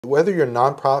Whether you're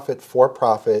nonprofit,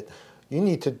 for-profit, you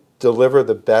need to deliver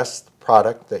the best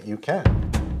product that you can.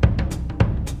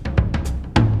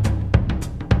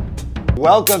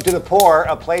 Welcome to The Pour,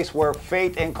 a place where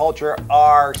faith and culture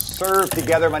are served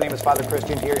together. My name is Father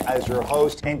Christian here as your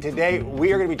host, and today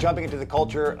we are going to be jumping into the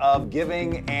culture of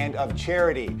giving and of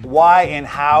charity. Why and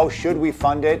how should we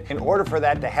fund it? In order for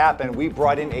that to happen, we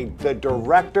brought in the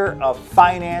Director of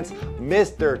Finance,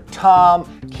 Mr.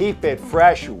 Tom Keep It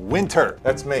Fresh Winter.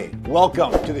 That's me.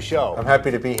 Welcome to the show. I'm happy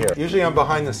to be here. Usually I'm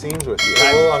behind the scenes with you. It's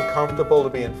a little uncomfortable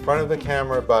to be in front of the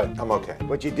camera, but I'm okay.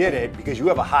 But you did it because you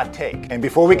have a hot take. And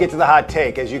before we get to the hot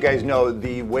take, as you guys know,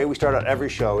 the way we start out every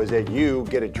show is that you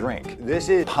get a drink. This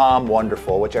is Palm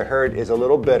Wonderful, which I heard is a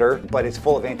little bitter, but it's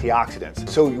full of antioxidants.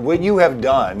 So what you have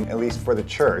done, at least for the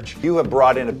church, you have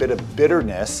brought in a bit of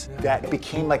bitterness that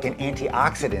became like an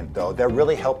antioxidant, though, that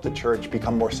really helped the church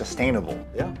become more sustainable.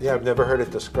 Yeah, I've never heard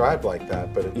it described like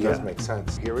that, but it does make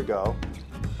sense. Here we go.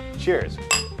 Cheers.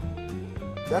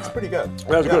 That's pretty good.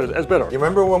 That's good. That's better. You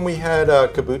remember when we had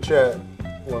kombucha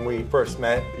when we first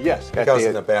met? Yes. I was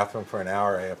in the bathroom for an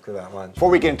hour after that lunch. Before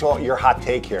we get into your hot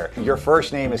take here, your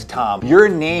first name is Tom. You're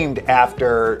named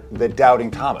after the Doubting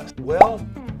Thomas. Well,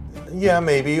 yeah,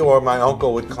 maybe, or my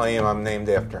uncle would claim I'm named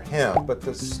after him. But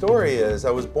the story is,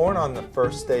 I was born on the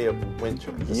first day of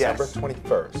winter, December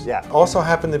 21st. Yeah. Also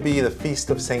happened to be the feast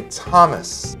of St.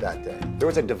 Thomas that day. There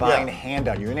was a divine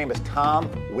handout. Your name is Tom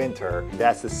Winter.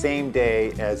 That's the same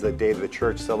day as the day that the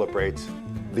church celebrates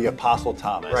the Apostle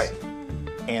Thomas. Right.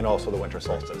 And also the winter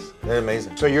solstice. They're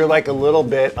amazing. So you're like a little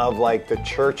bit of like the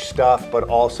church stuff, but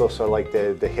also sort of like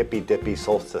the hippy dippy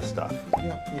solstice stuff.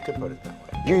 Yeah, you could put it that way.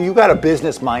 You got a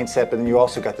business mindset, but then you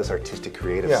also got this artistic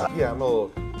creative side. Yeah, I'm a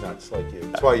little nuts like you.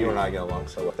 That's why you and I get along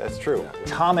so well. That's true. Yeah.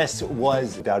 Thomas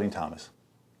was Doubting Thomas.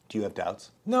 Do you have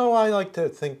doubts? No, I like to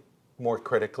think more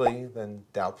critically than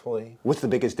doubtfully. What's the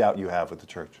biggest doubt you have with the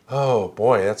church? Oh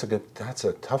boy, that's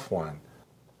a tough one.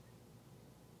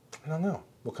 I don't know.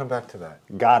 We'll come back to that.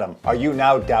 Got him. Are you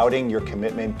now doubting your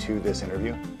commitment to this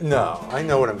interview? No, I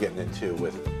know what I'm getting into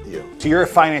with you. So you're a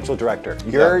financial director.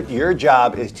 Your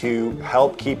job is to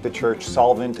help keep the church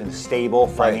solvent and stable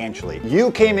financially. Right. You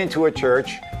came into a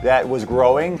church that was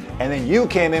growing, and then you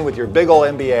came in with your big old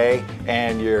MBA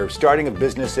and you're starting of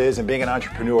businesses and being an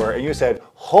entrepreneur, and you said,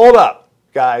 hold up,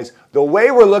 guys, the way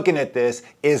we're looking at this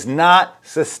is not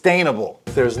sustainable.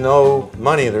 If there's no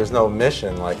money, there's no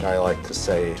mission, like I like to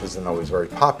say, which isn't always very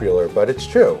popular, but it's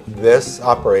true. This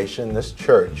operation, this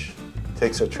church,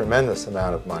 takes a tremendous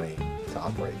amount of money to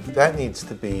operate. That needs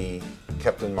to be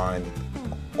kept in mind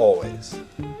always.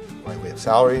 Right? We have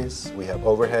salaries, we have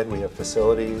overhead, we have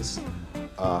facilities.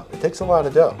 It takes a lot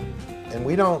of dough. And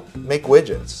we don't make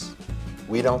widgets.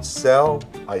 We don't sell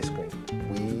ice cream.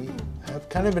 We have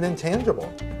kind of an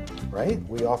intangible, right?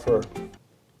 We offer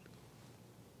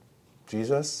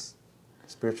Jesus,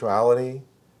 spirituality,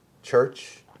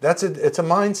 church. It's a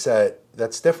mindset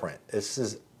that's different.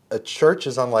 A church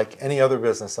is unlike any other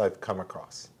business I've come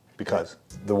across. Because?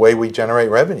 The way we generate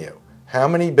revenue. How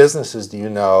many businesses do you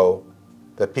know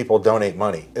that people donate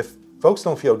money? If folks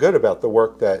don't feel good about the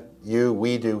work that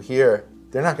we do here,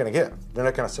 they're not going to give. They're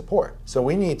not going to support. So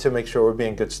we need to make sure we're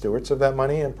being good stewards of that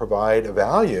money and provide a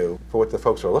value for what the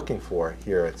folks are looking for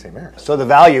here at St. Mary's. So the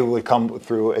value would come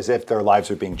through as if their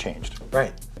lives are being changed.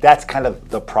 Right. That's kind of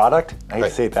the product. I hate to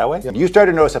say it that way. Yeah. You start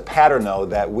to notice a pattern, though,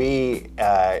 that we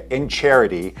in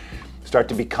charity start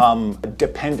to become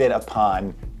dependent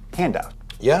upon handout.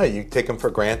 Yeah, you take them for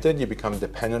granted, you become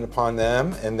dependent upon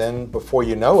them, and then before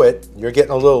you know it, you're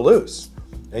getting a little loose.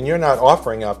 And you're not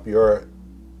offering up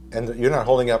and you're not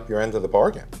holding up your end of the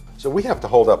bargain. So we have to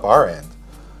hold up our end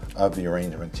of the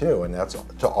arrangement too, and that's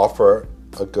to offer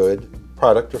a good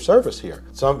product or service here.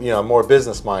 So I'm more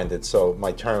business minded, so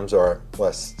my terms are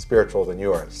less spiritual than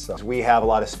yours. So. We have a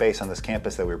lot of space on this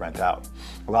campus that we rent out.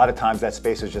 A lot of times that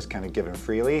space is just kind of given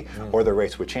freely or the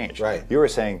rates would change. Right. You were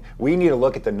saying, we need to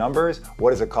look at the numbers, what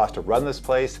does it cost to run this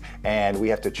place, and we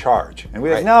have to charge. And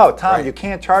we're like, no, Tom, you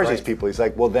can't charge these people. He's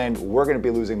like, well then we're gonna be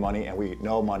losing money and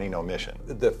no money, no mission.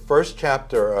 The first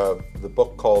chapter of the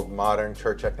book called Modern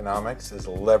Church Economics is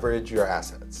leverage your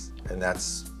assets. And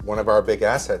that's one of our big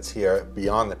assets here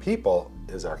beyond the people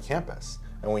is our campus.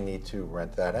 And we need to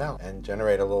rent that out and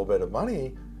generate a little bit of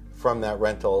money from that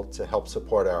rental to help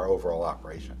support our overall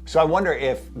operation. So I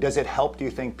wonder does it help, do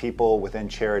you think, people within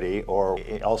charity or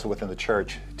also within the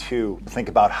church to think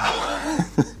about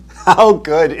how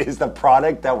good is the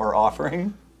product that we're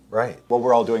offering? Right. What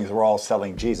we're all doing is we're all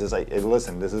selling Jesus.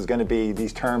 Listen, this is going to be,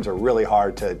 these terms are really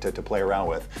hard to play around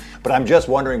with. But I'm just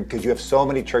wondering, because you have so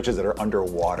many churches that are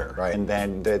underwater, right, and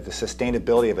then the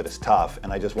sustainability of it is tough.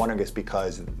 And I just wondering it's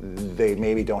because they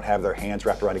maybe don't have their hands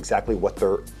wrapped around exactly what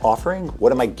they're offering.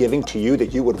 What am I giving to you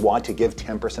that you would want to give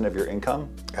 10% of your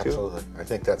income to? Absolutely. I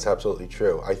think that's absolutely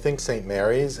true. I think St.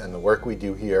 Mary's and the work we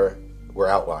do here, we're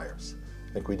outliers.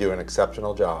 I think we do an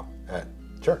exceptional job at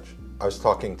church. I was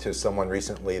talking to someone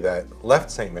recently that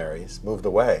left St. Mary's, moved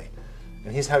away,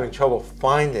 and he's having trouble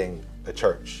finding a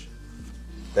church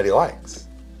that he likes.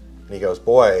 And he goes,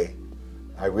 boy,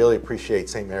 I really appreciate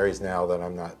St. Mary's now that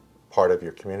I'm not part of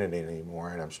your community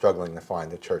anymore, and I'm struggling to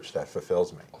find a church that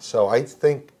fulfills me. So I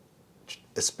think,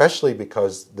 especially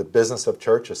because the business of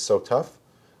church is so tough,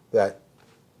 that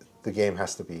the game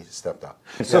has to be stepped up.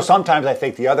 So sometimes I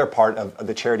think the other part of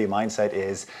the charity mindset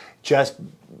is just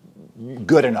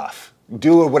good enough.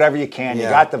 Do whatever you can. You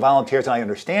got the volunteers, and I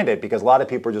understand it because a lot of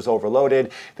people are just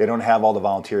overloaded. They don't have all the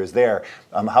volunteers there.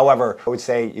 However, I would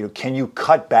say, can you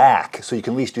cut back so you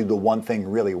can at least do the one thing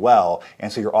really well,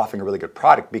 and so you're offering a really good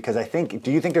product? Because I think,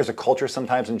 do you think there's a culture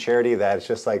sometimes in charity that it's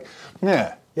just like,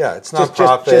 yeah, it's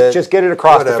nonprofit. Just get it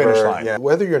across the finish line. Yeah.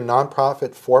 Whether you're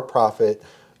nonprofit, for-profit,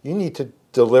 you need to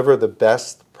deliver the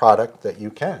best product that you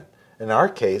can. In our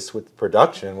case, with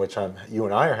production, which you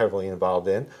and I are heavily involved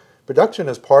in, production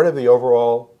is part of the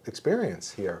overall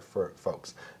experience here for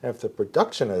folks. And if the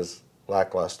production is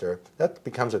lackluster, that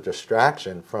becomes a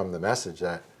distraction from the message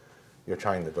that you're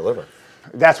trying to deliver.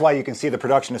 That's why you can see the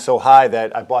production is so high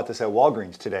that I bought this at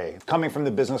Walgreens today. Coming from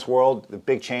the business world, the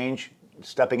big change,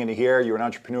 stepping into here, you're an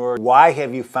entrepreneur. Why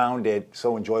have you found it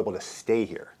so enjoyable to stay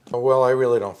here? Well, I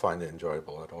really don't find it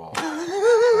enjoyable at all.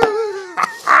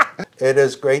 It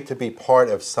is great to be part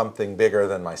of something bigger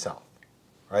than myself.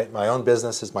 Right? My own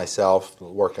business is myself, the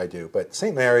work I do, but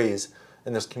St. Mary's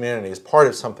in this community is part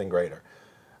of something greater.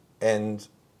 And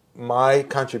my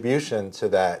contribution to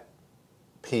that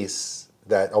piece,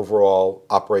 that overall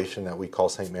operation that we call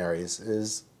St. Mary's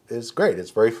is great.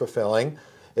 It's very fulfilling.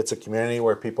 It's a community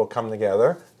where people come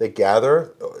together. They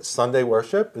gather. Sunday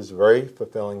worship is very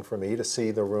fulfilling for me to see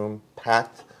the room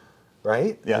packed.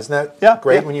 Right? Yeah. Isn't that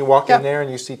great when you walk in there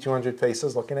and you see 200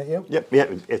 faces looking at you? Yep.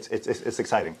 Yeah, it's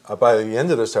exciting. By the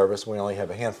end of the service, we only have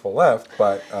a handful left,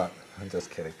 but I'm just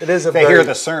kidding. It is they hear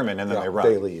the sermon and then they run.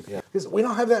 They leave, Because we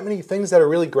don't have that many things that are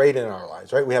really great in our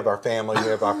lives, right? We have our family, we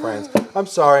have our friends. I'm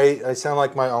sorry, I sound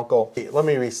like my uncle. Let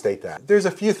me restate that. There's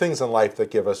a few things in life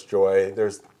that give us joy.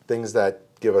 There's things that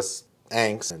give us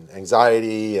angst and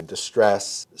anxiety and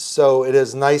distress. So it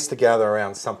is nice to gather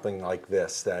around something like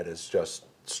this that is just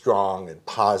strong and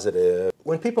positive.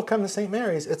 When people come to St.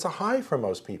 Mary's, it's a high for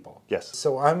most people. Yes.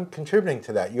 So I'm contributing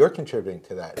to that. You're contributing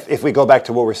to that. If we go back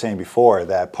to what we were saying before,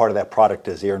 that part of that product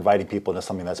is you're inviting people into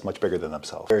something that's much bigger than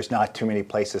themselves. There's not too many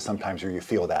places sometimes where you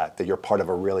feel that you're part of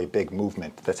a really big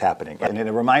movement that's happening. And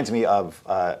it reminds me of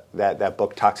that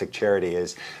book, Toxic Charity,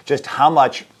 is just how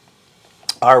much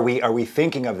are we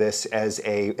thinking of this as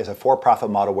a for-profit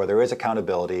model where there is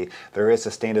accountability, there is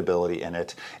sustainability in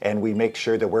it, and we make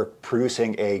sure that we're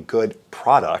producing a good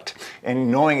product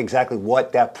and knowing exactly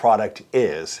what that product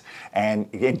is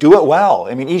and do it well.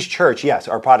 I mean, each church, yes,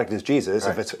 our product is Jesus,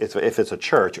 right, if it's a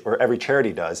church, or every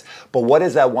charity does. But what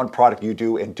is that one product you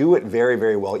do, and do it very,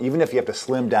 very well, even if you have to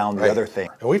slim down the other thing.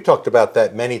 And we've talked about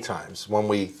that many times when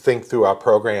we think through our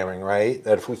programming, right?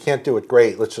 That if we can't do it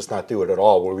great, let's just not do it at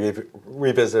all. We'll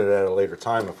revisit it at a later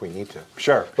time if we need to.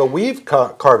 Sure. But we've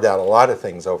carved out a lot of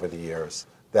things over the years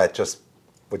that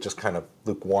would just kind of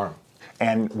lukewarm.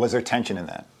 And was there tension in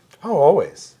that? Oh,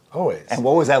 always. Always. And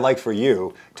what was that like for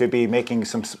you to be making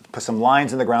some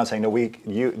lines in the ground saying, no,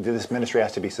 this ministry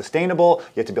has to be sustainable,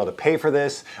 you have to be able to pay for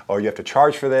this, or you have to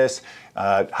charge for this?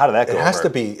 How did that go? It has to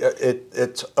be.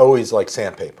 It's always like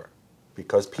sandpaper,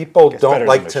 because people don't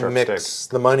like to mix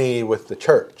the money with the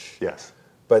church. Yes.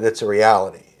 But it's a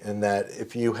reality, in that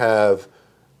if you have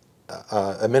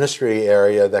a ministry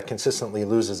area that consistently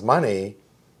loses money,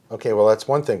 okay, well, that's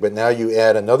one thing, but now you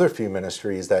add another few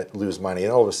ministries that lose money,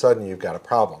 and all of a sudden you've got a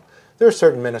problem. There are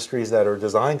certain ministries that are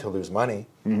designed to lose money,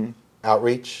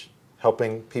 outreach,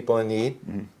 helping people in need,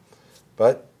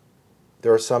 but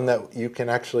there are some that you can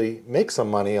actually make some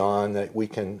money on that we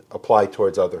can apply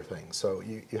towards other things. So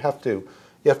you have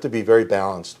to be very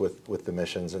balanced with the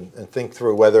missions and think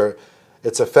through whether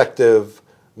it's effective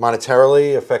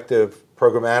monetarily, effective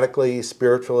programmatically,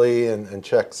 spiritually, and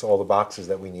checks all the boxes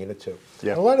that we needed to.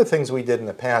 Yeah. A lot of things we did in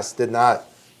the past did not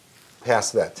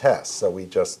pass that test, so we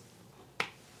just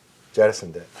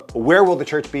jettisoned it. Where will the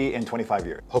church be in 25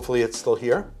 years? Hopefully it's still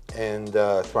here. and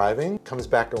thriving, comes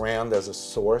back around as a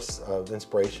source of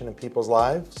inspiration in people's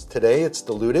lives. Today it's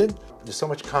diluted. There's so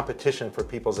much competition for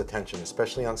people's attention,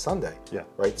 especially on Sunday. Yeah.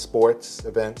 Right? Sports,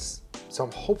 events. So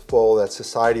I'm hopeful that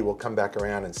society will come back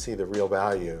around and see the real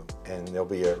value, and there'll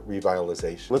be a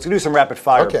revitalization. Let's do some rapid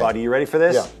fire, Okay. buddy. You ready for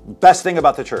this? Yeah. Best thing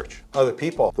about the church. Other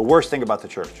people. The worst thing about the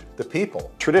church. The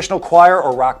people. Traditional choir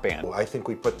or rock band? I think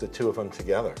we put the two of them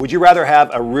together. Would you rather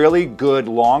have a really good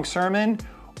long sermon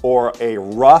or a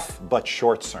rough but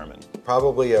short sermon?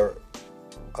 Probably a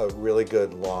really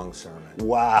good long sermon.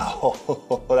 Wow,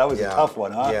 that was a tough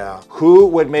one, huh? Yeah. Who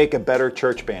would make a better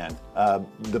church band,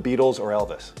 the Beatles or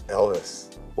Elvis?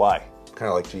 Elvis. Why? Kind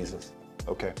of like Jesus.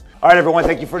 Okay. All right, everyone,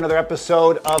 thank you for another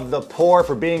episode of The Pour,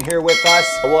 for being here with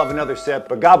us. We'll have another sip,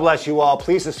 but God bless you all.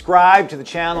 Please subscribe to the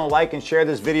channel, like and share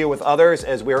this video with others,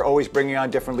 as we are always bringing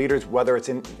on different leaders, whether it's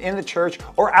in the church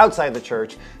or outside the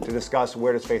church, to discuss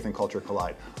where does faith and culture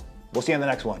collide. We'll see you in the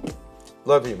next one.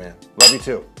 Love you, man. Love you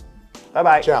too.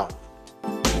 Bye-bye. Ciao.